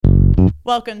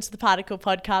Welcome to the Particle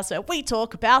Podcast, where we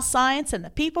talk about science and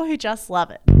the people who just love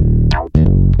it.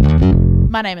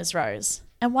 My name is Rose,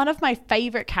 and one of my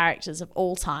favourite characters of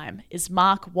all time is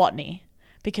Mark Watney,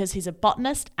 because he's a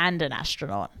botanist and an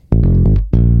astronaut.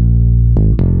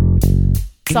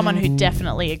 Someone who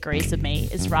definitely agrees with me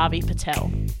is Ravi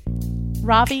Patel.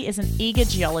 Ravi is an eager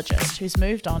geologist who's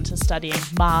moved on to studying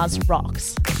Mars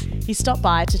rocks. He stopped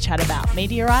by to chat about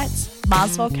meteorites,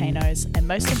 Mars volcanoes, and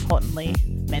most importantly,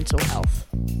 mental health.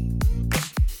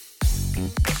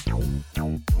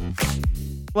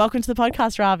 Welcome to the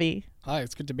podcast, Ravi. Hi,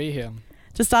 it's good to be here.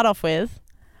 To start off with,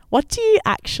 what do you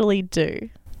actually do?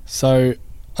 So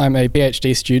I'm a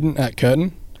PhD student at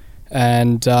Curtin,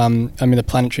 and I'm in the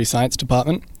planetary science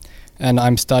department, and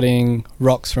I'm studying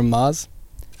rocks from Mars,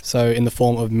 so in the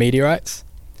form of meteorites.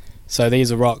 So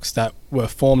these are rocks that were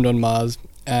formed on Mars,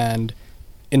 and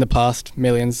in the past,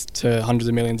 millions to hundreds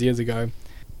of millions of years ago,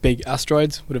 big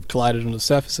asteroids would have collided on the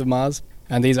surface of Mars,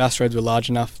 and these asteroids were large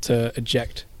enough to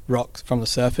eject rocks from the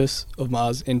surface of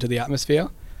Mars into the atmosphere.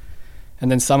 And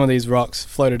then some of these rocks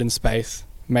floated in space,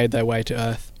 made their way to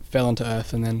Earth, fell onto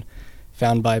Earth, and then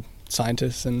found by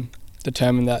scientists and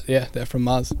determined that, they're from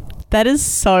Mars. That is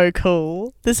so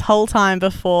cool. This whole time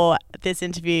before this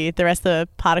interview, the rest of the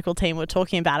particle team were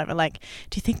talking about it. We're like,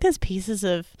 do you think there's pieces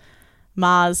of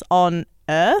Mars on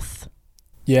Earth?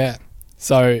 Yeah.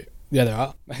 So, there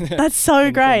are. That's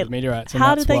so great. Meteorites.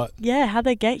 How'd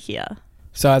they get here?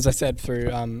 So, as I said, through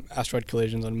asteroid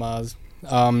collisions on Mars.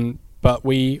 But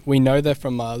we know they're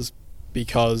from Mars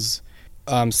because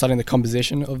studying the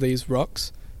composition of these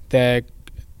rocks, the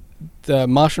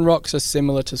Martian rocks are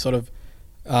similar to sort of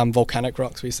volcanic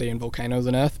rocks we see in volcanoes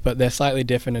on Earth, but they're slightly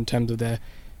different in terms of their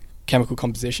chemical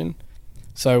composition.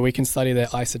 So we can study their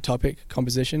isotopic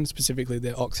composition, specifically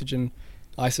their oxygen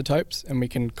isotopes, and we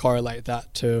can correlate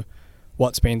that to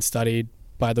what's been studied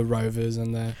by the rovers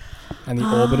and the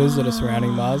orbiters that are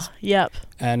surrounding Mars. Yep.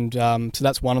 And so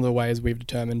that's one of the ways we've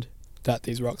determined that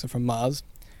these rocks are from Mars.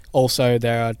 Also,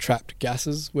 there are trapped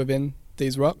gases within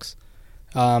these rocks.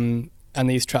 And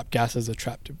these trapped gases are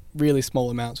trapped really small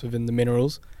amounts within the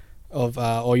minerals of,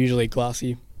 or usually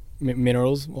glassy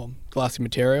minerals or glassy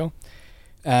material.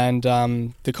 And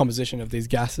the composition of these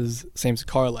gases seems to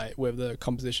correlate with the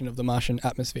composition of the Martian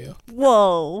atmosphere.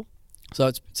 Whoa.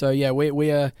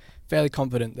 We are fairly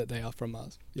confident that they are from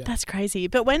Mars. Yeah. That's crazy.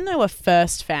 But when they were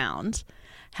first found,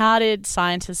 how did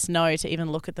scientists know to even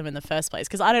look at them in the first place?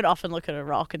 Because I don't often look at a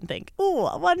rock and think, oh,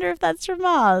 I wonder if that's from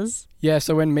Mars. Yeah,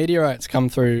 so when meteorites come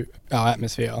through our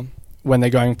atmosphere, when they're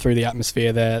going through the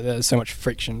atmosphere, there's so much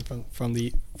friction from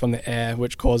the air,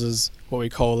 which causes what we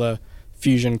call a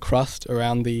fusion crust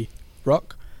around the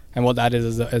rock. And what that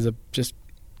is just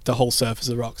the whole surface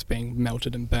of the rocks being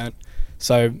melted and burnt.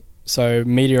 So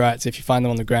meteorites, if you find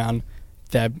them on the ground,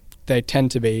 they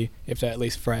tend to be, if they're at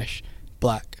least fresh,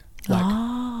 black.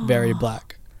 Very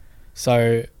black.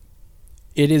 So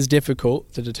it is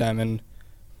difficult to determine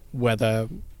whether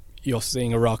you're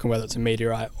seeing a rock and whether it's a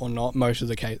meteorite or not. Most of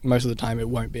the time it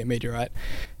won't be a meteorite.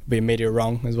 It'll be a meteor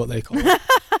wrong is what they call it.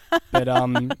 But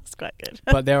that's quite good.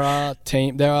 But there are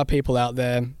people out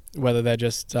there, whether they're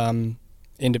just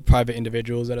private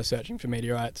individuals that are searching for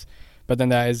meteorites, but then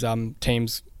there is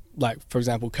teams like, for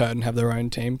example, Curtin have their own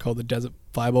team called the Desert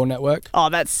Fireball Network. Oh,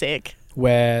 that's sick.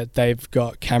 Where they've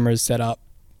got cameras set up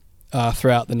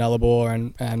throughout the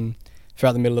Nullarbor and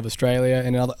throughout the middle of Australia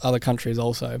and in other countries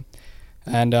also.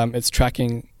 And it's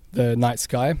tracking the night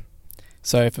sky.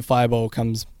 So if a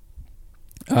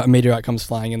meteorite comes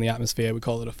flying in the atmosphere, we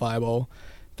call it a fireball,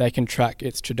 they can track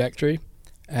its trajectory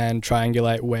and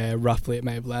triangulate where roughly it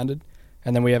may have landed.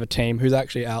 And then we have a team who's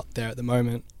actually out there at the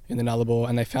moment in the Nullarbor,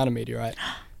 and they found a meteorite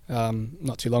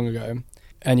not too long ago.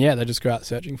 And they just go out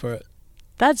searching for it.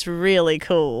 That's really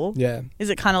cool. Yeah. Is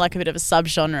it kind of like a bit of a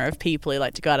subgenre of people who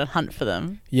like to go out and hunt for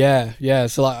them? Yeah.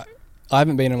 So I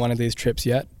haven't been on one of these trips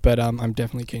yet, but I'm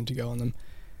definitely keen to go on them.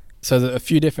 So there's a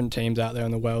few different teams out there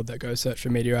in the world that go search for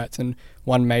meteorites, and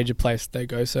one major place they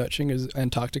go searching is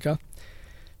Antarctica.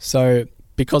 So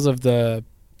because of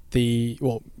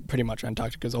pretty much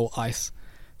Antarctica is all ice,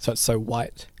 so it's so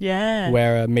white. Yeah.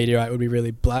 Where a meteorite would be really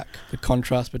black, the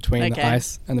contrast between the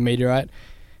ice and the meteorite,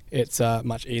 it's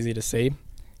much easier to see.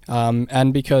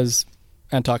 And because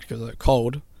Antarctica is so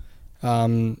cold,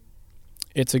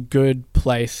 it's a good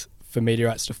place for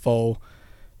meteorites to fall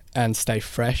and stay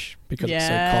fresh because it's so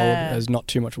cold. There's not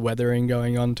too much weathering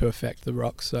going on to affect the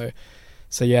rocks.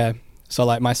 So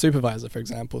like my supervisor, for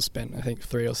example, spent I think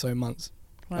 3 or so months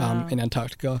in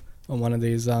Antarctica on one of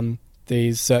these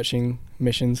searching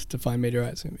missions to find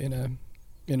meteorites in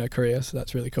a career. So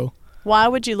that's really cool. Why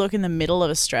would you look in the middle of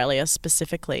Australia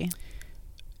specifically?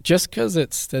 Just because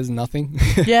there's nothing.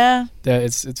 Yeah.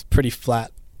 It's pretty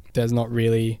flat. There's not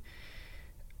really.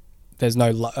 There's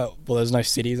there's no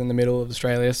cities in the middle of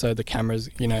Australia, so the cameras,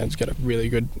 it's got a really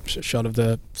good shot of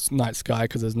the night sky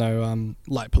because there's no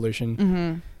light pollution.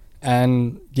 Mm-hmm.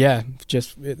 And yeah,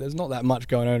 there's not that much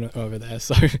going on over there.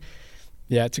 So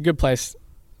yeah, it's a good place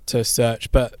to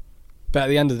search. But at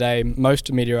the end of the day,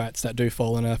 most meteorites that do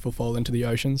fall on Earth will fall into the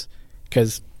oceans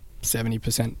because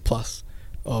 70% plus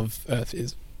of Earth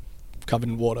is covered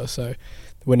in water. So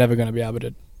we're never going to be able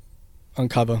to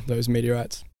uncover those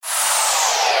meteorites.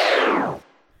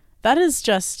 That is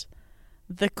just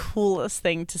the coolest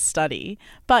thing to study.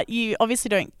 But you obviously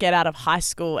don't get out of high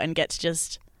school and get to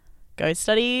just go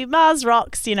study Mars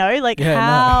rocks,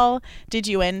 how did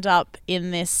you end up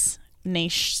in this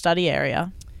niche study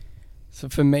area? So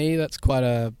for me, that's quite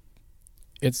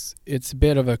it's a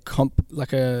bit of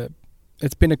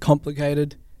it's been a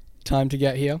complicated time to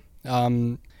get here.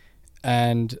 And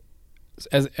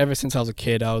ever since I was a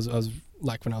kid, I was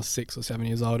like when I was 6 or 7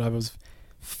 years old, I was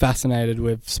fascinated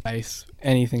with space,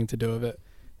 anything to do with it.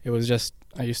 It was just,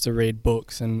 I used to read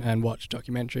books and watch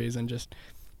documentaries and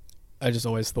I just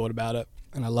always thought about it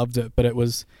and I loved it. But it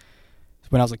was,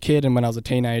 when I was a kid and when I was a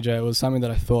teenager, it was something that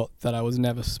I thought that I was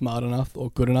never smart enough or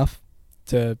good enough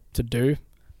to do,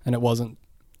 and it wasn't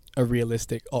a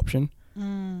realistic option.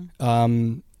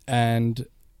 And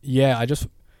yeah, I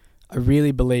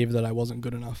really believed that I wasn't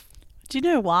good enough. Do you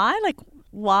know why?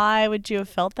 Why would you have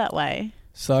felt that way?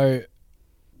 So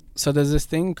there's this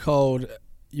thing called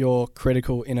your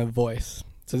critical inner voice.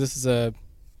 So this is a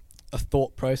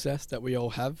thought process that we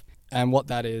all have. And what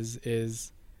that is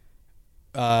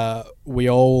we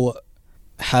all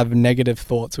have negative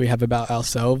thoughts we have about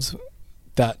ourselves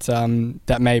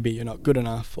that maybe you're not good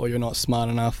enough or you're not smart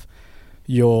enough.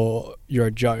 You're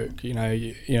a joke,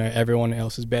 everyone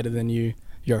else is better than you.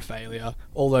 You're a failure.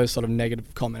 All those sort of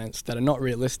negative comments that are not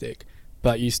realistic,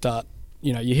 but you start,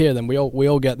 you hear them. We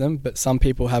all get them, but some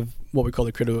people have what we call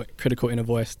the critical inner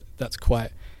voice that's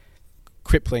quite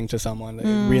crippling to someone. That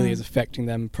it really is affecting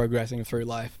them progressing through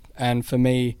life. And for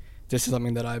me, this is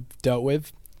something that I've dealt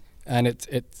with, and it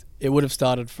would have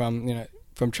started from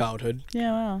childhood.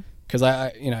 Yeah, wow. Because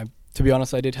I to be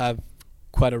honest, I did have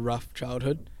quite a rough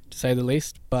childhood, to say the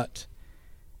least. But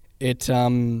it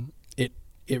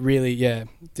really,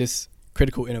 this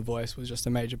critical inner voice was just a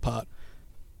major part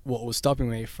what was stopping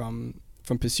me from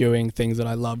pursuing things that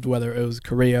I loved, whether it was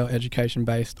career, education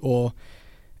based, or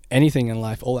anything in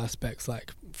life, all aspects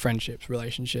like friendships,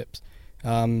 relationships,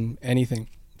 anything.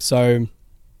 So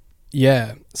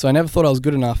I never thought I was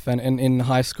good enough, and in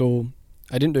high school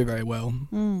I didn't do very well.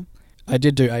 I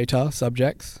did do ATAR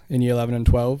subjects in year 11 and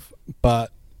 12,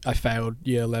 but I failed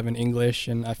year 11 English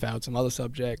and I failed some other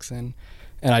subjects, and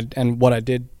what I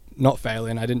did not fail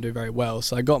in, I didn't do very well.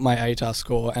 So I got my ATAR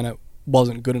score and it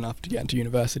wasn't good enough to get into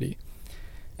university.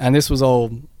 And this was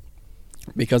all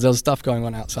because there was stuff going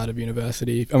on outside of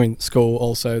university. I mean, school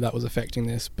also, that was affecting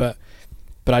this, but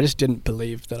I just didn't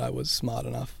believe that I was smart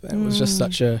enough. And it was just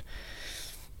such a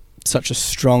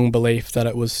strong belief that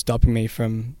it was stopping me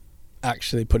from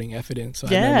actually putting effort in. So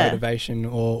I had no motivation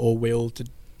or will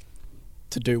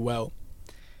to do well.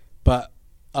 But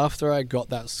after I got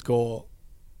that score,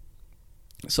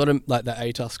 sort of like that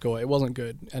ATAR score, it wasn't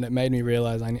good, and it made me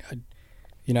realize I'm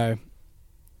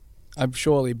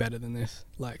surely better than this.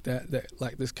 Like that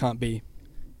like this can't be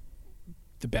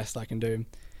the best I can do.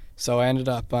 So I ended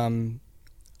up I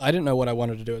didn't know what I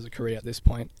wanted to do as a career at this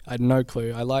point. I had no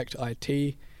clue. I liked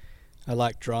IT, I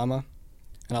liked drama,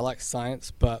 and I liked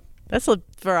science, but that's a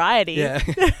variety. Yeah.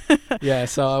 Yeah,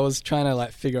 so I was trying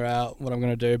to figure out what I'm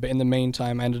going to do, but in the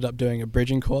meantime I ended up doing a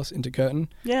bridging course into Curtin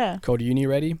called Uni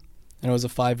Ready, and it was a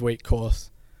 5-week course.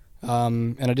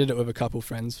 And I did it with a couple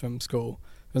friends from school.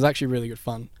 It was actually really good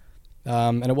fun.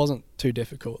 And it wasn't too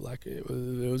difficult. It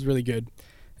was really good.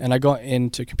 And I got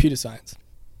into computer science.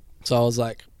 So I was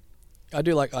like, I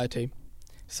do like IT.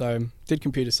 So did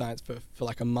computer science for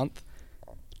like a month.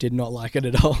 Did not like it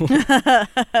at all.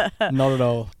 Not at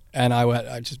all. And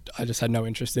I just had no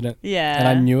interest in it. Yeah. And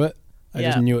I knew it. I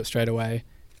just knew it straight away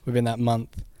within that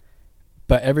month.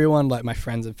 But everyone, like my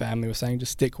friends and family, were saying,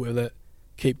 just stick with it,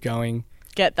 keep going.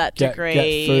 Get that degree.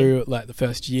 Get through the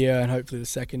first year, and hopefully the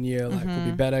second year will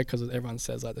be better, because everyone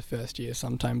says the first year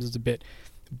sometimes is a bit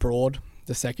broad.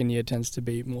 The second year tends to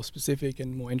be more specific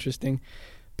and more interesting.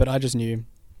 But I just knew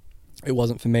it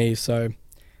wasn't for me, so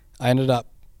I ended up,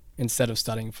 instead of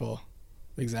studying for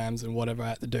exams and whatever I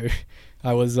had to do,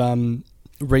 I was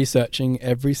researching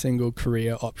every single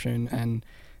career option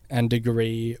and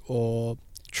degree or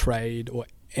trade or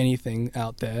anything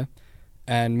out there,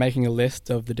 and making a list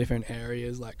of the different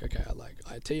areas. Like, okay, I like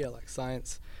IT, I like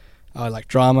science, I like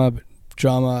drama, but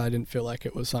drama I didn't feel like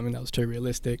it was something that was too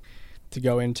realistic to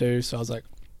go into. So I was like,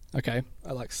 okay,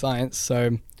 I like science.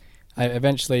 So I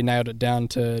eventually nailed it down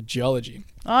to geology.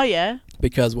 Oh, yeah.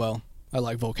 Because, well, I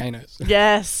like volcanoes.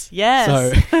 Yes.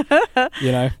 So,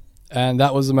 you know, and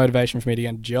that was the motivation for me to get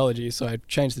into geology. So I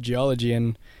changed to geology,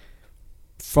 and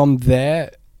from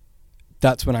there,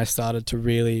 that's when I started to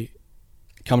really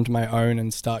come to my own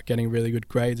and start getting really good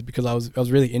grades, because I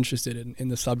was really interested in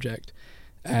the subject,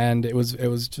 and it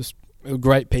was just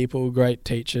great people, great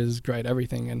teachers, great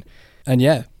everything, and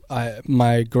yeah,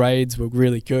 my grades were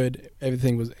really good.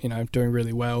 Everything was, you know, doing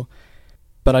really well,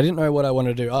 but I didn't know what I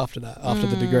wanted to do after that, after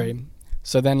the degree.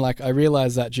 So then, like, I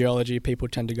realized that geology people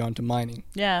tend to go into mining.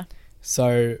 Yeah.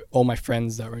 So all my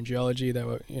friends that were in geology, they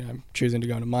were, you know, choosing to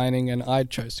go into mining, and I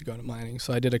chose to go into mining.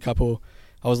 So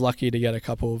I was lucky to get a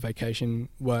couple vacation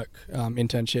work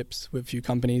internships with a few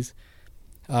companies,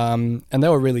 and they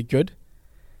were really good,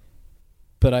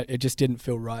 but it just didn't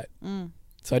feel right.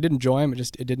 So I did enjoy them,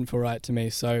 it didn't feel right to me.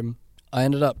 So I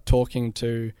ended up talking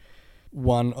to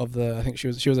one of the, I think she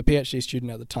was a PhD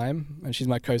student at the time, and she's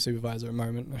my co-supervisor at the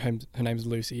moment. Her name's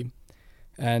Lucy.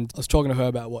 And I was talking to her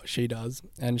about what she does,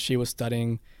 and she was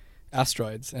studying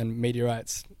asteroids and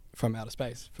meteorites from outer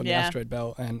space, from the asteroid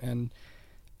belt, and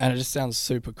it just sounds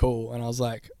super cool. And I was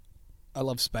like, I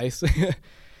love space.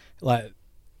 Like,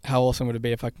 how awesome would it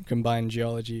be if I could combine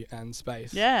geology and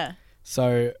space? Yeah.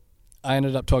 So I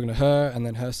ended up talking to her and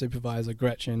then her supervisor,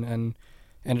 Gretchen, and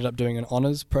ended up doing an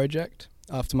honours project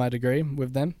after my degree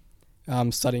with them,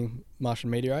 studying Martian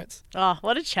meteorites. Oh,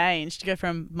 what a change to go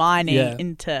from mining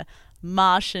into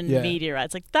Martian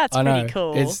meteorites. Like, that's pretty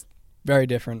cool. It's very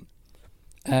different.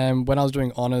 And when I was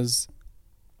doing honours,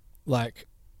 like,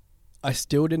 I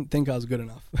still didn't think I was good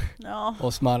enough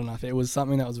or smart enough. It was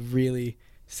something that was really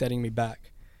setting me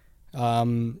back.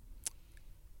 And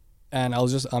I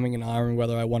was just umming and ahhing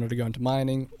whether I wanted to go into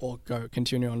mining or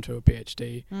continue on to a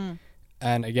PhD.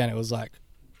 And again, it was like,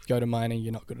 go to mining,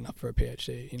 you're not good enough for a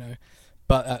PhD, you know.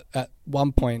 But at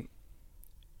one point,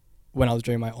 when I was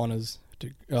doing my honours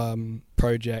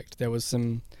project, there was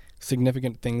some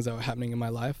significant things that were happening in my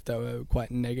life that were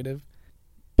quite negative.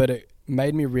 But it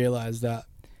made me realise that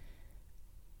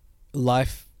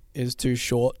life is too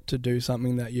short to do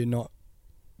something that you're not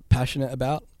passionate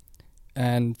about,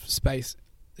 and space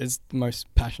is the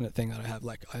most passionate thing that I have.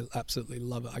 Like, I absolutely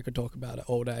love it. I could talk about it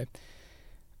all day.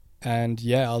 And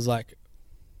yeah, I was like,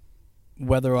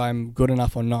 whether I'm good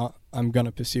enough or not, I'm going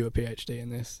to pursue a PhD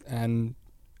in this, and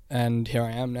here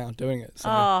I am now doing it. So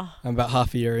I'm about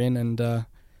half a year in, and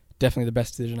definitely the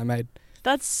best decision I made.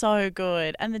 That's so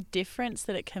good. And the difference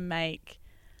that it can make,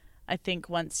 I think,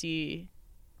 once you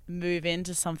move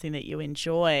into something that you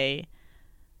enjoy,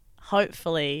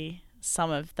 hopefully some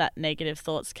of that negative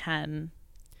thoughts can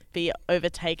be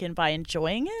overtaken by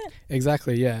enjoying it.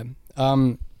 Exactly, yeah.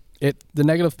 The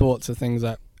negative thoughts are things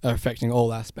that are affecting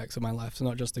all aspects of my life, so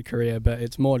not just the career, but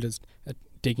it's more just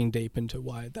digging deep into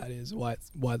why that is,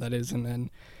 and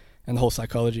the whole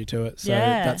psychology to it. So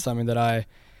that's something that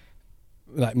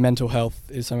mental health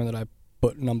is something that I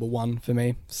put number one for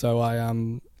me. So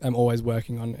I'm always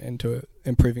working on into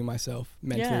improving myself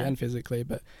mentally and physically,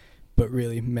 but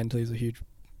really mentally is a huge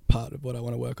part of what I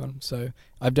want to work on. So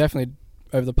I've definitely,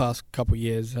 over the past couple of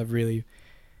years, have really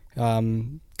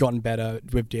gotten better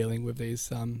with dealing with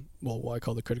these, what I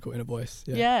call the critical inner voice.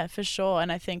 Yeah, for sure.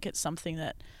 And I think it's something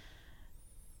that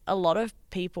a lot of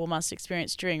people must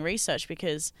experience during research,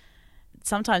 because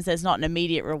sometimes there's not an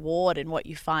immediate reward in what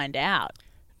you find out.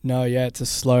 No,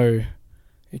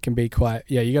 it can be quite,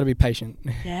 you got to be patient.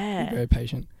 Yeah. Very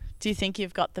patient. Do you think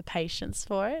you've got the patience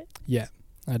for it? Yeah,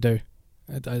 I do.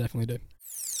 I definitely do.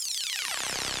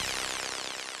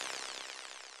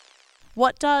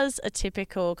 What does a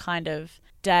typical kind of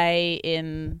day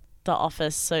in the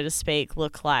office, so to speak,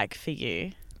 look like for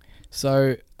you?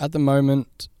 So at the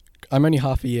moment, I'm only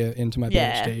half a year into my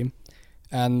PhD,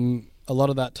 and a lot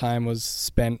of that time was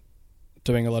spent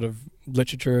doing a lot of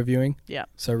literature reviewing. Yeah.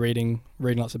 So reading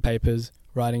lots of papers,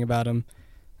 writing about them,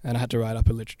 and I had to write up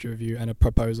a literature review and a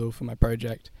proposal for my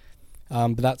project.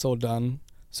 But that's all done.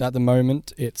 So at the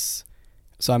moment,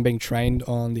 I'm being trained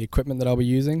on the equipment that I'll be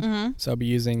using. Mm-hmm. So I'll be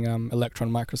using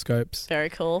electron microscopes. Very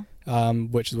cool.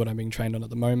 Which is what I'm being trained on at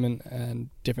the moment, and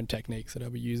different techniques that I'll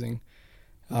be using.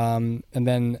 And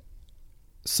then,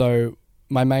 so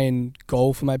my main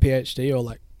goal for my PhD, or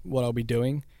like what I'll be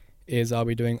doing, is I'll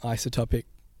be doing isotopic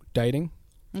dating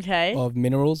of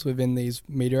minerals within these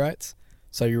meteorites.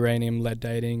 So uranium, lead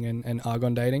dating, and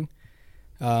argon dating.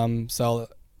 So I'll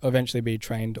eventually be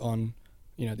trained on,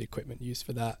 the equipment used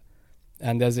for that.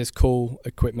 And there's this cool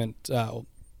equipment,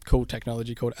 cool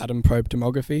technology called atom probe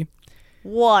tomography.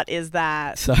 What is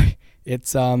that? So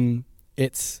it's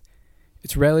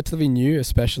relatively new,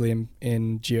 especially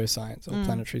in geoscience or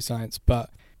planetary science. But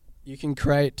you can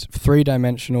create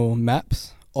 3-dimensional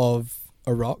maps of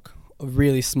a rock, a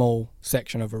really small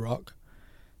section of a rock,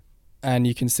 and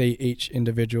you can see each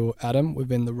individual atom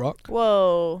within the rock.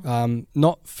 Whoa.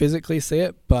 Not physically see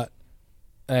it, but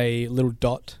a little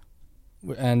dot,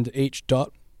 and each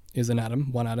dot is an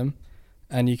atom, one atom,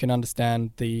 and you can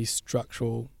understand the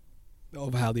structural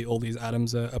of how all these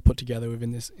atoms are put together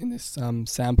within this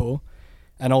sample,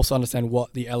 and also understand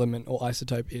what the element or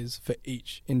isotope is for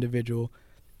each individual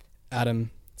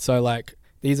atom. So like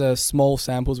these are small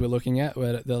samples we're looking at,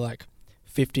 where they're like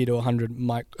 50 to 100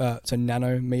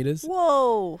 nanometers.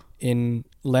 Whoa. In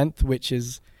length, which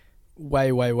is way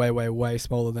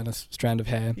smaller than a strand of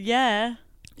hair. Yeah.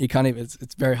 You can't even.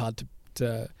 It's very hard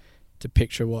to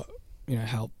picture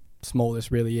how small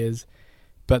this really is.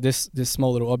 But this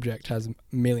small little object has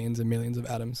millions and millions of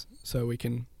atoms, so we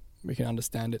can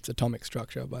understand its atomic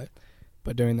structure by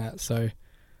doing that. So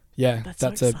yeah,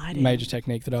 that's so a major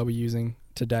technique that I'll be using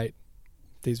to date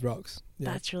these rocks.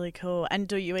 Yeah. That's really cool. And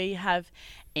do you have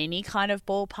any kind of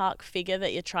ballpark figure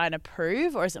that you're trying to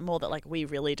prove, or is it more that like we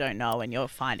really don't know and you're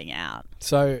finding out?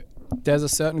 So there's a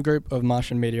certain group of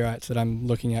Martian meteorites that I'm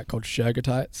looking at called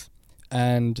Shergottites,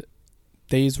 and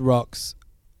these rocks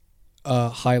are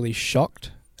highly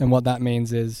shocked. And what that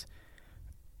means is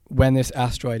when this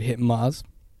asteroid hit Mars,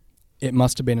 it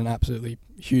must have been an absolutely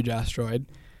huge asteroid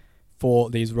for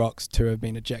these rocks to have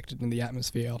been ejected in the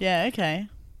atmosphere. Yeah, okay.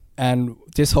 And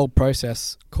this whole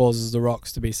process causes the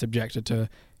rocks to be subjected to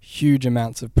huge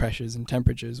amounts of pressures and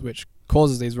temperatures, which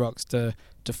causes these rocks to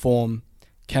form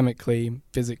chemically,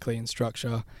 physically, and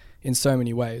structure in so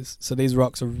many ways. So these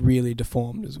rocks are really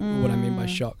deformed, is what I mean by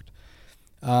shocked.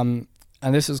 And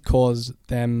this has caused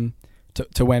them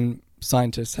to when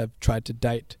scientists have tried to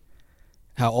date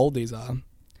how old these are,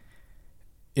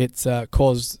 it's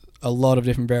caused a lot of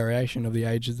different variation of the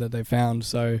ages that they found.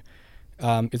 So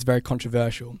it's very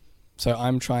controversial. So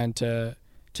I'm trying to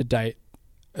date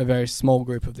a very small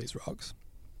group of these rocks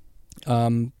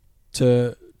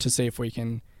to see if we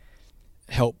can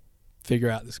help figure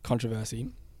out this controversy.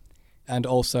 And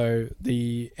also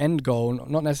the end goal,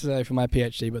 not necessarily for my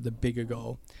PhD, but the bigger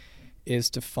goal is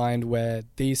to find where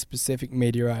these specific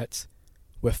meteorites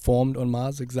were formed on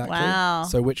Mars exactly. Wow.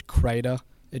 So which crater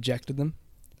ejected them.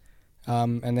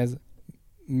 And there's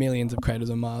millions of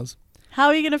craters on Mars. How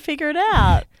are you going to figure it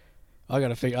out? I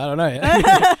don't know.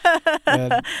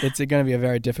 It's going to be a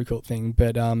very difficult thing,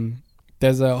 but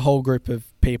there's a whole group of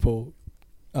people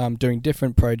doing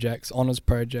different projects, honors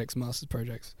projects, master's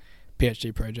projects,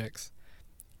 PhD projects,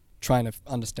 trying to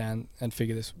understand and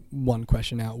figure this one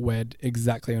question out: where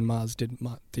exactly on Mars did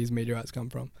these meteorites come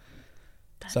from?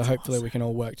 That's so hopefully awesome. We can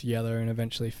all work together and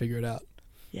eventually figure it out.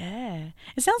 Yeah.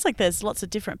 It sounds like there's lots of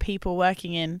different people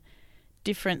working in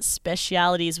different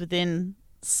specialities within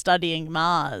studying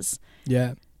Mars.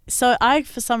 Yeah. So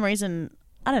for some reason,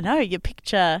 I don't know, you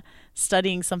picture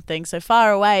studying something so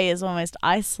far away is almost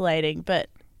isolating, but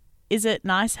is it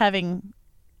nice having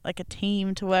like a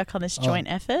team to work on this joint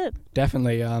effort?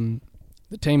 Definitely.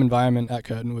 The team environment at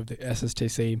Curtin with the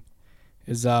SSTC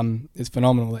is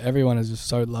phenomenal. Everyone is just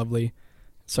so lovely,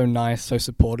 so nice, so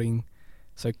supporting,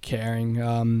 so caring,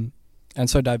 and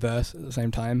so diverse at the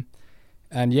same time.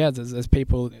 And yeah, there's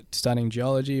people studying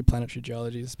geology, planetary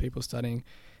geology. There's people studying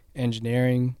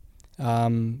engineering,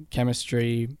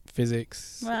 chemistry,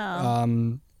 physics,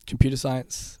 computer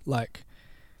science. Like,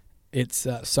 it's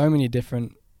so many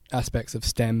different aspects of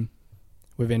STEM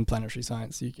within planetary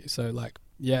science.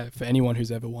 For anyone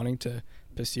who's ever wanting to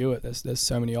pursue it, there's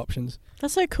so many options.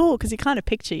 That's so cool, because you kind of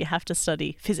picture you have to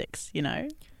study physics, you know?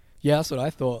 Yeah, that's what I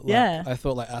thought. Yeah. I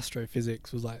thought like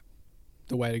astrophysics was like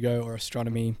the way to go, or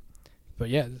astronomy. But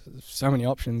yeah, there's so many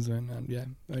options, and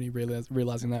only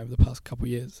realizing that over the past couple of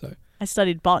years. So I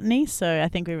studied botany, so I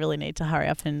think we really need to hurry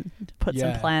up and put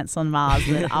some plants on Mars,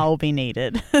 and then I'll be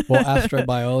needed. Well,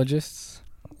 astrobiologists.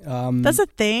 That's a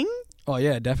thing? Oh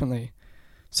yeah, definitely.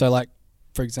 So like,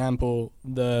 for example,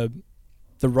 the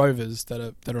rovers that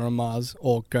are on Mars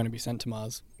or going to be sent to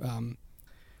Mars,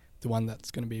 the one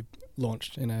that's going to be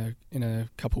launched in a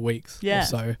couple of weeks or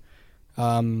so,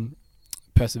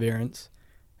 Perseverance.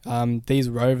 These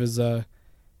rovers are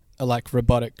like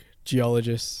robotic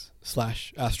geologists /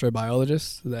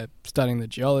 astrobiologists. They're studying the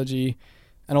geology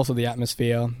and also the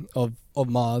atmosphere of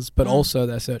Mars, but also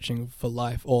they're searching for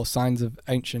life or signs of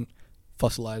ancient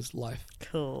fossilized life.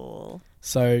 Cool.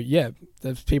 So yeah,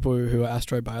 there's people who are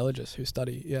astrobiologists who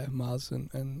study Mars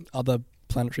and other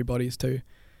planetary bodies too,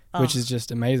 which Oh. is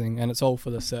just amazing. And it's all for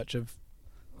the search of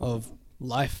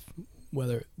life,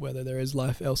 whether there is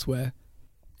life elsewhere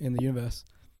in the universe.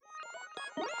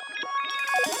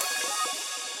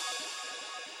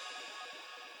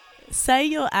 Say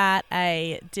you're at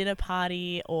a dinner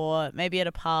party or maybe at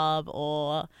a pub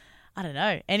or, I don't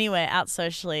know, anywhere out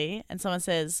socially, and someone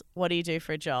says, "What do you do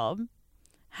for a job?"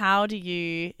 How do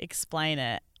you explain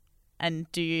it?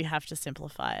 And do you have to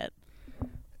simplify it?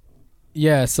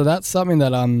 Yeah, so that's something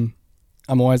that I'm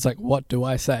always like, what do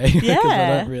I say? Because I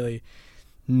Yeah. don't really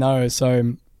know.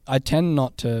 So I tend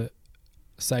not to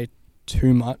say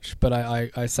too much, but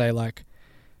I say like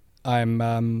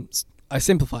I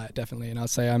simplify it definitely, and I'll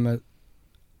say I'm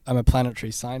a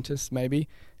planetary scientist maybe,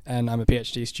 and I'm a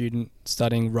PhD student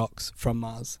studying rocks from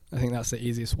Mars. I think that's the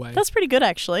easiest way. That's pretty good,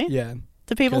 actually. Yeah.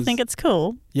 Do people 'Cause- think it's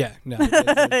cool? Yeah. No.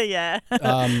 it- Yeah.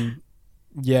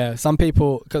 yeah. Some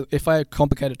people, cause if I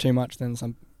complicate it too much, then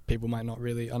some people might not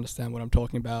really understand what I'm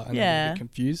talking about and they're a Yeah. bit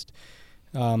confused.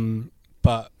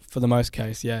 But for the most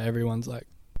case, yeah, everyone's like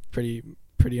pretty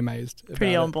amazed.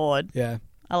 Pretty about on it. board. Yeah.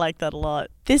 I like that a lot.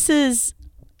 This is,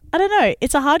 I don't know,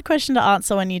 it's a hard question to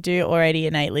answer when you do already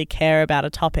innately care about a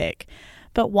topic.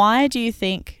 But why do you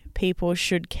think people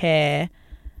should care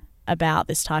about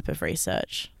this type of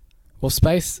research? Well,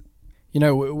 space,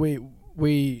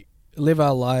 we live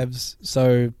our lives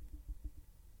so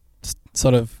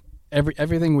sort of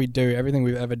everything we do, everything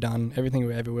we've ever done, everything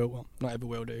we ever will, well, not ever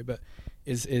will do, but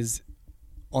is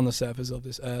on the surface of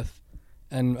this earth.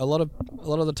 And a lot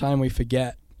of the time we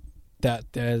forget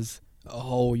that there's a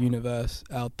whole universe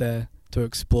out there to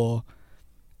explore,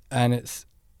 and it's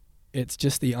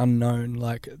just the unknown.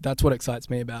 Like, that's what excites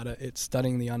me about it. It's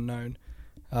studying the unknown.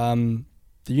 The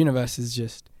universe is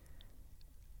just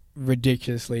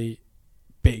ridiculously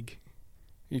big.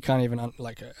 You can't even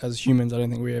as humans, I don't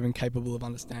think we're even capable of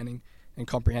understanding and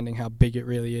comprehending how big it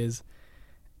really is.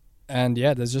 And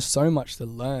yeah, there's just so much to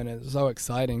learn. It's so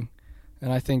exciting.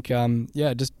 And I think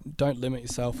just don't limit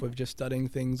yourself with just studying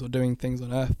things or doing things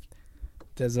on Earth.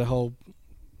 There's a whole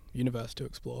universe to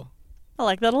explore. I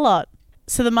like that a lot.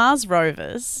 So the Mars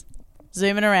rovers,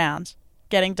 zooming around,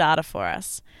 getting data for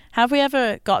us. Have we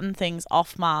ever gotten things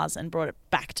off Mars and brought it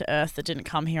back to Earth that didn't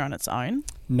come here on its own?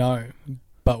 No,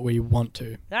 but we want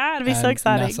to. It'd be so And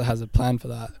exciting. NASA has a plan for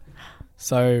that.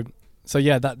 So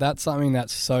yeah, that's something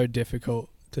that's so difficult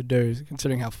to do,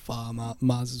 considering how far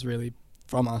Mars is really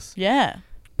from us. Yeah.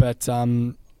 But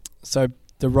so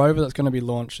the rover that's going to be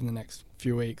launched in the next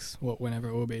few weeks, whenever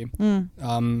it will be,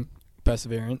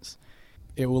 Perseverance,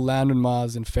 it will land on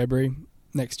Mars in February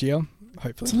next year,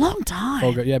 hopefully. It's a long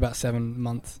time. About 7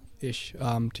 months-ish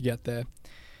to get there.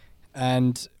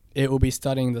 And it will be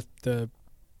studying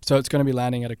so it's going to be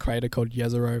landing at a crater called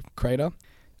Jezero Crater.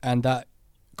 And that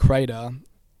crater,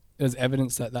 there's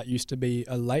evidence that used to be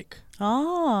a lake,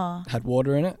 Oh. had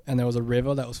water in it, and there was a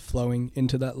river that was flowing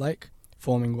into that lake,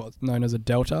 forming what's known as a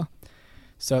delta.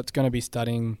 So it's going to be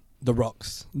studying the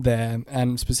rocks there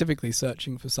and specifically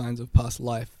searching for signs of past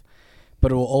life.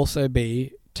 But it will also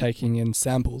be taking in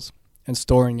samples and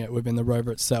storing it within the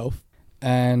rover itself.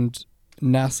 And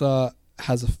NASA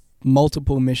has a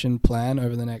multiple mission plan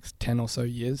over the next 10 or so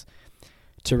years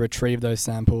to retrieve those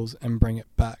samples and bring it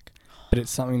back. But it's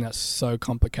something that's so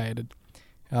complicated.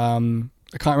 I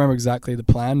can't remember exactly the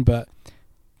plan, but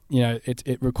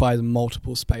it requires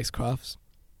multiple spacecrafts,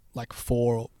 like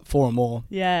four or more,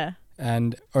 Yeah.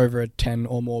 and over a 10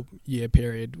 or more year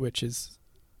period,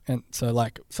 and so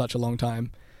like such a long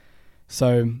time.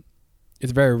 So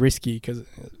it's very risky because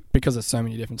there's so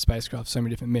many different spacecraft, so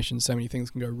many different missions, so many things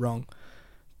can go wrong.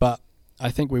 But I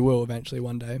think we will eventually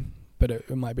one day, but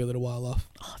it might be a little while off.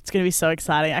 Oh, it's going to be so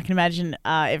exciting. I can imagine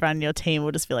everyone in your team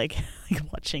will just be like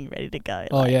watching, ready to go.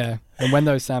 Oh yeah, and when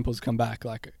those samples come back,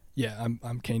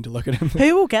 I'm keen to look at them.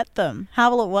 Who will get them? How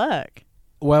will it work?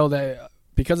 Well,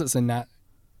 because it's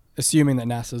assuming that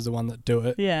NASA's the one that do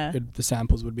it, Yeah. the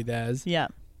samples would be theirs. Yeah.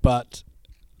 But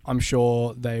I'm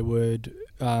sure they would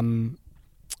hand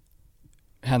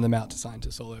them out to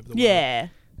scientists all over the world. Yeah.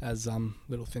 As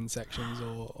little thin sections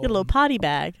or Get a little party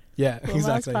bag. yeah, Little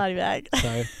exactly. Mars party bag.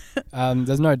 So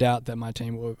there's no doubt that my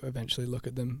team will eventually look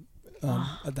at them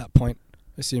at that point,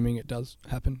 assuming it does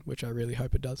happen, which I really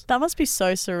hope it does. That must be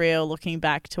so surreal looking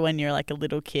back to when you're like a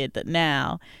little kid that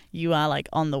now you are like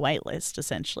on the wait list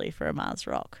essentially for a Mars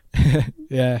rock.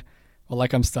 Yeah, well,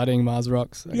 like I'm studying Mars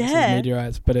rocks, I guess, as Yeah.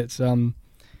 meteorites, but it's as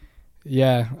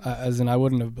in I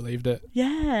wouldn't have believed it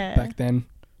Yeah. back then.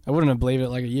 I wouldn't have believed it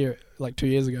like 2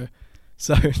 years ago.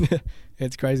 So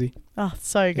it's crazy. Oh,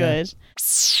 so good.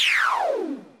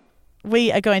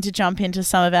 We are going to jump into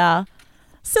some of our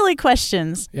silly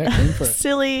questions. Yeah, keen for it.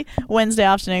 Silly Wednesday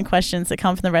afternoon questions that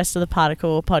come from the rest of the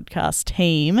Particle podcast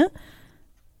team.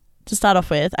 To start off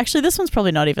with, actually, this one's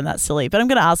probably not even that silly, but I'm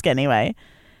going to ask anyway.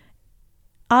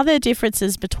 Are there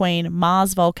differences between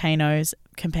Mars volcanoes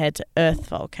compared to Earth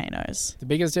volcanoes? The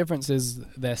biggest difference is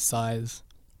their size.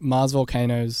 Mars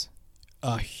volcanoes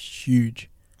are huge.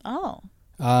 Oh.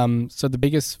 So the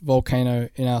biggest volcano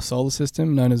in our solar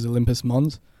system, known as Olympus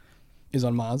Mons, is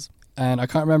on Mars. And I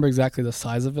can't remember exactly the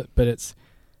size of it, but it's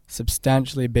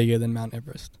substantially bigger than Mount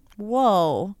Everest.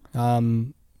 Whoa.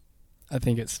 I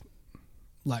think it's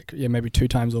maybe 2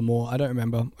 times or more. I don't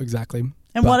remember exactly.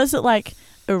 And what does it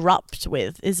erupt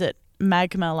with? Is it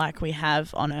magma like we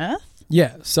have on Earth?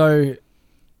 Yeah. So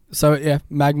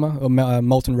magma or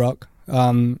molten rock.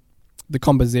 The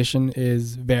composition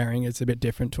is varying. It's a bit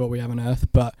different to what we have on Earth,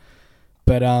 but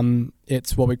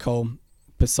it's what we call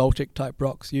basaltic type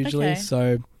rocks usually. Okay.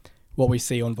 So what we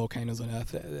see on volcanoes on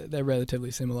Earth, they're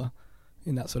relatively similar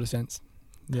in that sort of sense.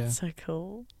 Yeah. That's so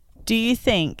cool. Do you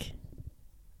think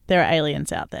there are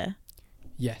aliens out there?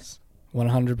 Yes,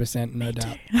 100%, no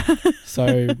doubt.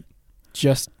 So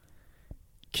just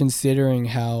considering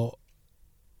how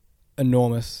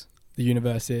enormous the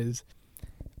universe is,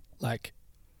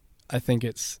 I think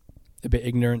it's a bit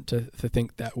ignorant to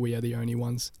think that we are the only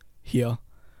ones here.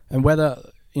 And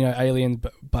whether, aliens,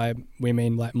 by we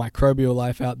mean microbial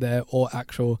life out there or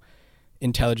actual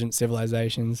intelligent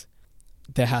civilizations,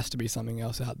 there has to be something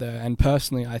else out there. And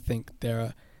personally, I think there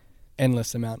are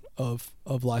endless amount of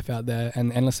life out there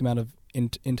and endless amount of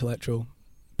intellectual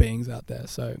beings out there.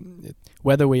 So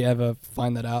whether we ever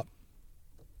find that out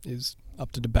is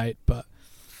up to debate, but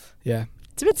yeah.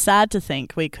 It's a bit sad to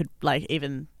think we could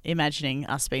even imagining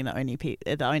us being the only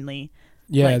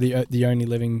the only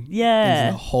living yeah things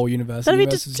in the whole universe. That'd be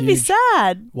just to be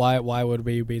sad. Why would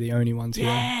we be the only ones here?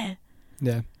 Yeah.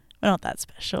 We're not that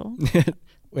special.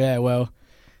 Yeah, well,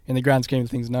 in the grand scheme of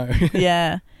things, no.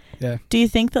 Yeah. Yeah. Do you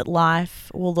think that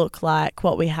life will look like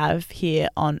what we have here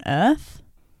on Earth?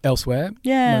 Elsewhere?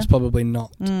 Yeah. Most probably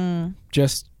not.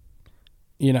 Just,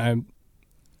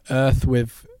 Earth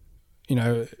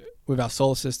with our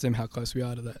solar system, how close we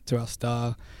are to our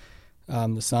star,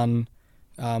 the sun,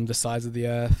 the size of the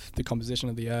Earth, the composition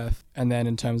of the Earth. And then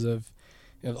in terms of,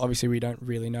 obviously we don't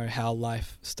really know how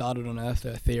life started on Earth.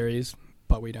 There are theories,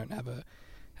 but we don't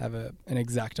have an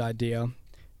exact idea.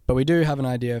 But we do have an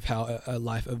idea of how a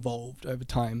life evolved over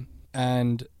time.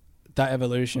 And that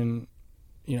evolution,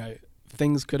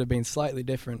 things could have been slightly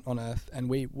different on Earth and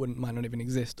we might not even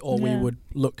exist, or we would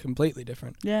look completely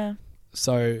different. Yeah.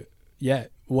 So, yeah,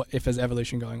 what if there's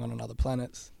evolution going on other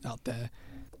planets out there?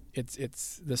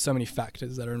 There's so many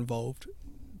factors that are involved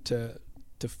to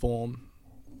form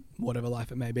whatever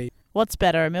life it may be. What's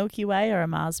better, a Milky Way or a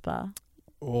Mars bar?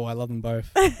 Oh, I love them both.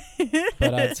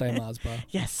 But I'd say Mars bar.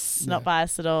 Yes, not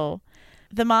biased at all.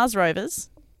 The Mars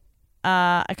rovers,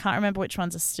 I can't remember which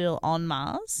ones are still on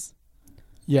Mars.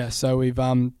 Yeah, so we've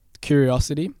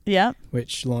Curiosity,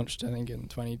 which launched I think in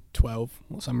 2012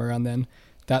 or somewhere around then.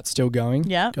 That's still going,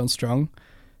 going strong.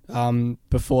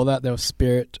 Before that, there was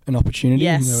Spirit and Opportunity.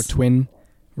 Yes. And they were twin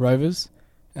rovers.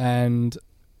 And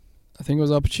I think it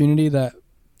was Opportunity that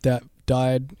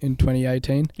died in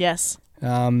 2018. Yes.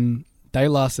 They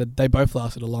both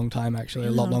lasted a long time, actually,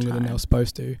 a lot longer than they were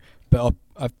supposed to. But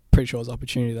I'm pretty sure it was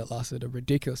Opportunity that lasted a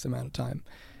ridiculous amount of time.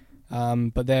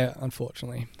 But they,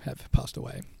 unfortunately, have passed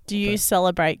away. Do you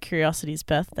celebrate Curiosity's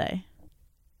birthday?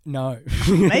 No.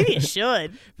 Maybe you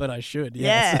should. But I should,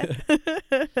 yes.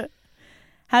 Yeah.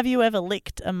 Have you ever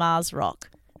licked a Mars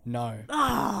rock? No.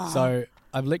 Oh. So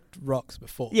I've licked rocks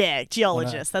before. Yeah,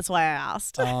 geologist. That's why I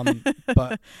asked.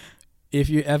 But if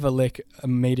you ever lick a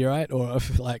meteorite, or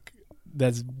if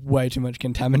there's way too much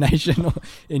contamination on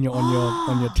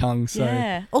your tongue. So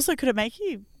yeah. Also, could it make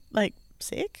you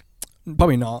sick?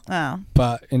 Probably not. Oh.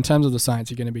 But in terms of the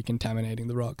science, you're going to be contaminating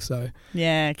the rock. So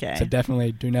yeah, okay. So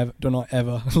definitely do not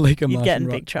ever lick a Martian rock. You'd get in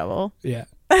big trouble. Yeah.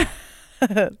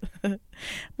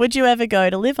 Would you ever go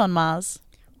to live on Mars?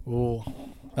 Oh,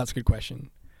 that's a good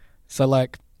question. So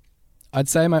I'd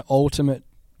say my ultimate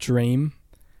dream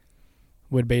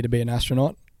would be to be an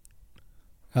astronaut.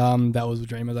 That was a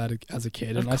dream I had as a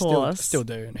kid, and I still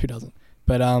do, and who doesn't?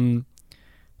 But to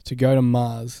go to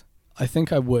Mars, I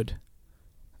think I would.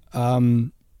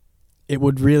 It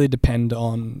would really depend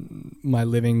on my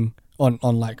living on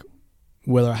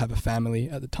whether I have a family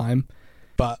at the time.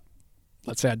 But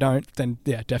let's say I don't, then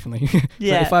yeah, definitely.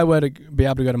 Yeah. So if I were to be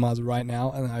able to go to Mars right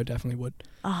now, then I definitely would.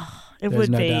 Oh, There's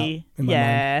no doubt in my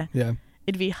mind. Yeah.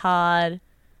 It'd be hard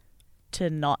to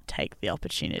not take the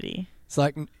opportunity. It's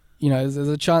there's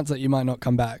a chance that you might not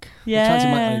come back. Yeah. A chance you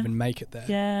might not even make it there.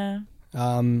 Yeah.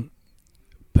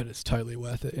 but it's totally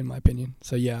worth it in my opinion.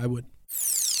 So yeah, I would.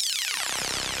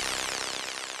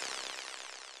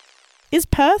 Is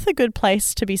Perth a good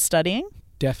place to be studying?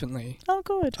 Definitely. Oh,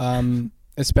 good.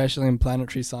 Especially in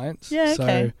planetary science. Yeah,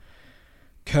 okay. So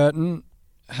Curtin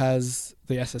has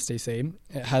the SSDC.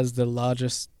 It has the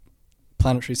largest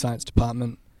planetary science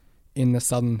department in the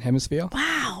Southern Hemisphere.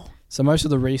 Wow. So most of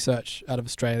the research out of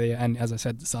Australia, and as I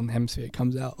said, the Southern Hemisphere,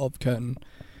 comes out of Curtin.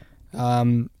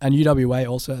 And UWA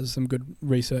also has some good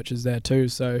researchers there too.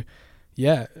 So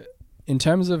yeah, in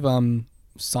terms of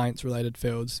science-related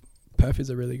fields, Perth is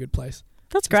a really good place.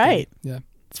 That's great. Yeah.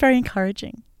 It's very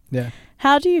encouraging. Yeah.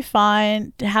 How do you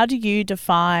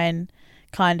define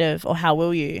kind of, or how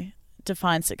will you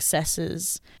define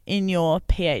successes in your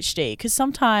PhD? Because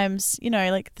sometimes,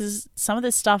 like some of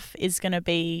this stuff is going to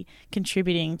be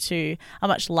contributing to a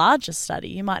much larger study.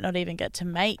 You might not even get to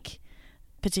make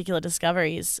particular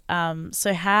discoveries.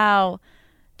 So how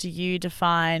do you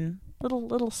define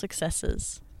little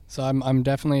successes? So I'm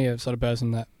definitely a sort of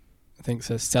person that thinks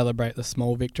to celebrate the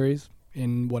small victories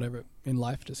in whatever, in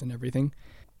life, just in everything.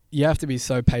 You have to be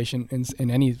so patient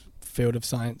in any field of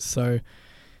science. So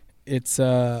it's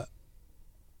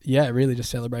really just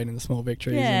celebrating the small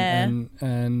victories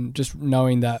and just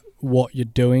knowing that what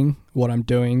I'm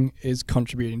doing is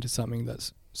contributing to something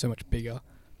that's so much bigger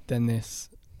than this,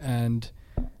 and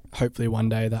hopefully one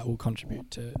day that will contribute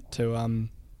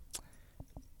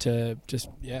to just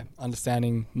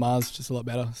understanding Mars just a lot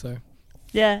better. So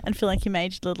yeah, and feel like you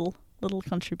made little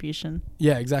contribution.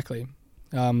 Yeah, exactly.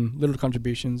 Little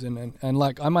contributions and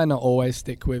like I might not always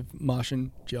stick with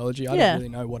Martian geology. I don't really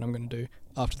know what I'm going to do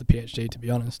after the PhD, to be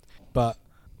honest. But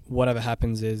whatever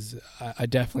happens is I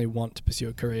definitely want to pursue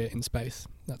a career in space.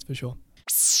 That's for sure.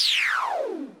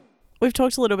 We've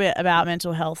talked a little bit about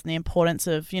mental health and the importance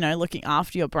of, looking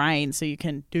after your brain so you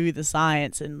can do the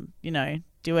science and,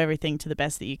 do everything to the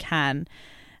best that you can.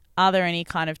 Are there any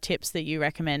kind of tips that you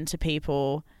recommend to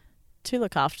people to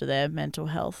look after their mental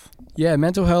health? Yeah,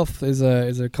 mental health is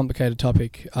a complicated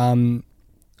topic. I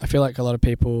feel like a lot of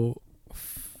people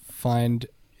find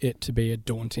it to be a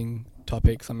daunting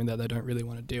topic, something that they don't really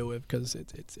want to deal with because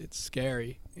it's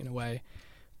scary in a way.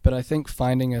 But I think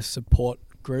finding a support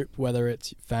group, whether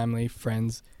it's family,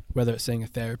 friends, whether it's seeing a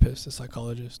therapist, a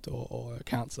psychologist, or a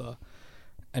counsellor,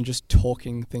 and just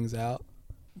talking things out,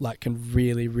 like, can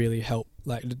really, really help.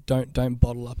 Like, don't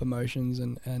bottle up emotions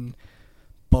and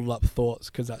bottle up thoughts,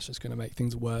 because that's just going to make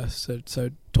things worse. So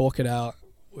talk it out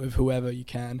with whoever you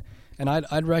can. And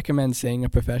I'd recommend seeing a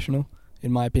professional,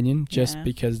 in my opinion, just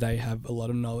because they have a lot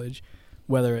of knowledge,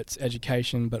 whether it's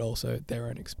education but also their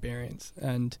own experience.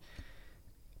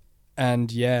 And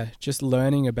just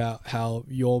learning about how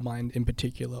your mind in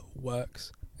particular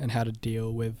works and how to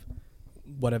deal with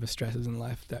whatever stresses in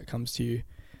life that comes to you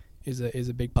is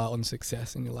a big part on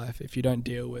success in your life. If you don't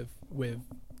deal with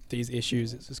these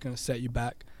issues, it's just going to set you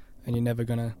back and you're never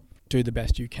going to do the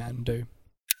best you can do.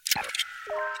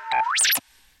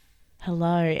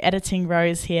 Hello, Editing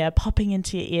Rose here, popping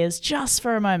into your ears just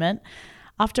for a moment.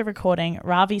 After recording,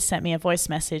 Ravi sent me a voice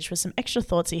message with some extra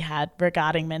thoughts he had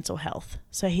regarding mental health.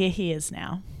 So here he is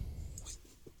now.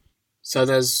 So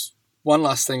there's one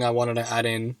last thing I wanted to add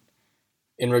in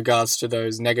regards to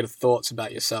those negative thoughts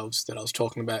about yourselves that I was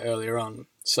talking about earlier on.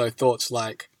 So thoughts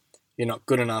like, you're not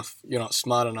good enough, you're not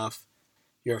smart enough,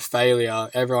 you're a failure,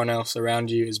 everyone else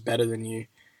around you is better than you,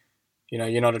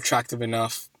 you're not attractive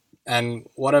enough, and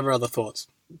whatever other thoughts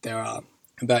there are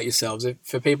about yourselves.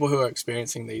 For people who are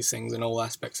experiencing these things in all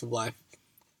aspects of life,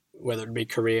 whether it be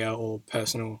career or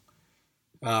personal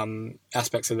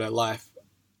aspects of their life,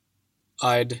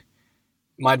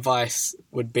 my advice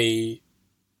would be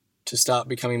to start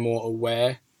becoming more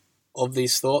aware of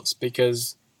these thoughts,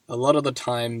 because a lot of the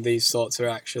time these thoughts are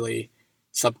actually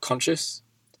subconscious.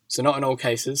 So not in all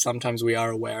cases, sometimes we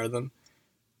are aware of them,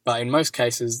 but in most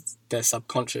cases they're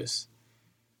subconscious.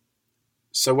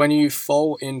 So when you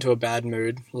fall into a bad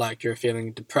mood, like you're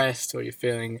feeling depressed or you're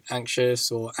feeling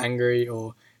anxious or angry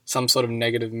or some sort of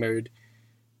negative mood,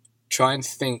 try and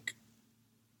think,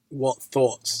 what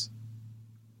thoughts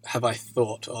have I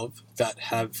thought of that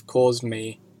have caused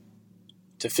me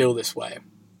to feel this way?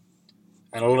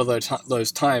 And a lot of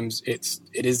those times, it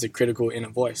is the critical inner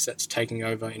voice that's taking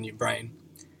over in your brain.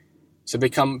 So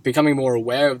becoming more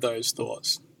aware of those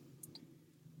thoughts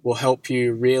will help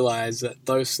you realize that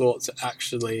those thoughts are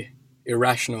actually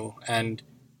irrational and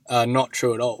not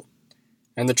true at all.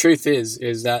 And the truth is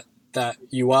that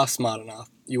you are smart enough,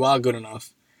 you are good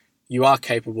enough, you are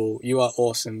capable, you are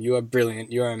awesome, you are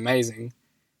brilliant, you are amazing.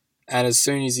 And as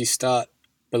soon as you start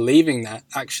believing that,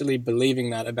 actually believing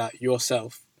that about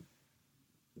yourself,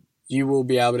 you will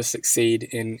be able to succeed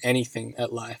in anything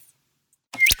at life.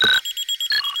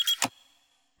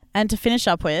 And to finish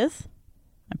up with,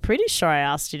 I'm pretty sure I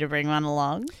asked you to bring one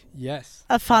along. Yes.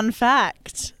 A fun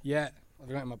fact. Yeah. I've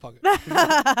got it in my pocket.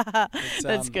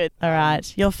 That's good. All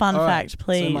right. Your fun fact,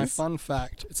 please. So my fun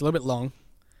fact, it's a little bit long,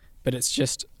 but it's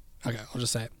just, okay, I'll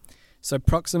just say it. So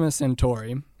Proxima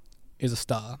Centauri is a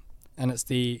star, and it's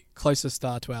the closest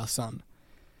star to our sun.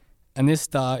 And this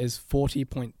star is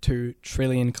 40.2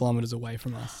 trillion kilometers away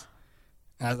from us.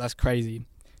 That's crazy.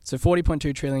 So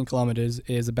 40.2 trillion kilometers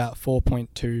is about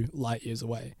 4.2 light years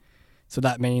away. So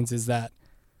that means is that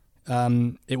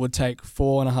it would take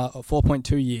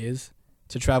 4.2 years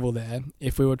to travel there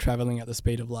if we were traveling at the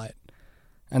speed of light.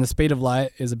 And the speed of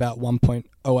light is about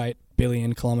 1.08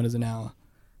 billion kilometers an hour,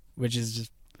 which is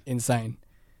just insane.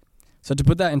 So to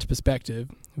put that into perspective,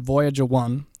 Voyager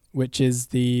 1, which is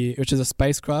a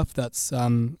spacecraft that's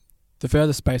the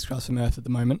furthest spacecraft from Earth at the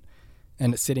moment,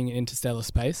 and it's sitting in interstellar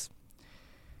space.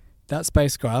 That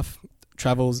spacecraft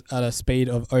travels at a speed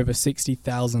of over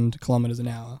 60,000 kilometers an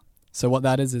hour. So what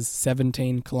that is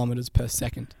 17 kilometers per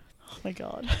second. Oh my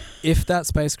God. If that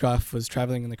spacecraft was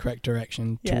traveling in the correct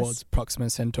direction towards Proxima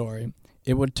Centauri,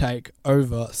 it would take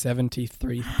over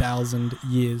 73,000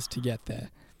 years to get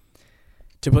there.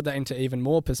 To put that into even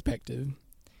more perspective,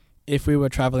 if we were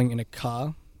traveling in a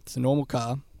car, it's a normal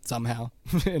car, somehow,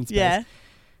 in space,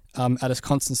 at a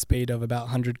constant speed of about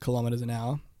 100 kilometers an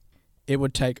hour, it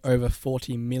would take over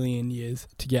 40 million years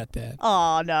to get there.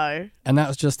 Oh, no. And that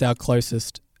was just our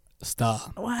closest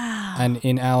star. Wow. And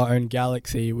in our own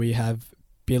galaxy, we have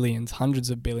billions, hundreds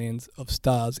of billions of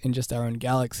stars in just our own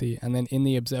galaxy. And then in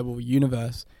the observable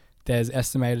universe, there's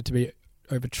estimated to be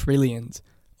over trillions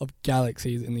of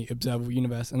galaxies in the observable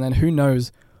universe. And then who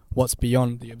knows what's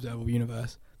beyond the observable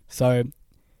universe. So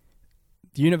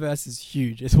the universe is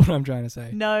huge, is what I'm trying to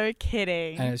say. No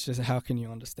kidding. And it's just, how can you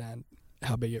understand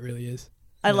how big it really is?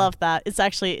 I love that. It's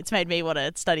made me want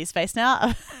to study space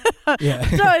now. Yeah.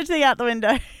 Throw everything out the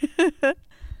window.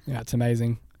 Yeah, it's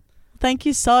amazing. Thank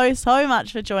you so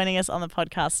much for joining us on the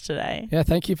podcast today. Yeah,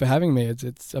 thank you for having me.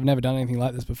 It's I've never done anything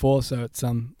like this before, so it's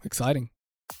exciting.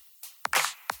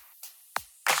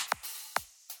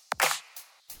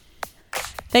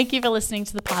 Thank you for listening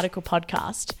to the Particle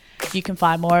Podcast. You can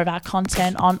find more of our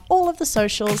content on all of the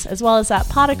socials, as well as at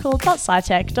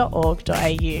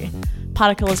particle.scitech.org.au.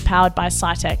 Particle is powered by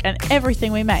SciTech, and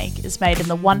everything we make is made in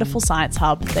the wonderful science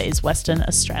hub that is Western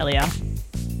Australia.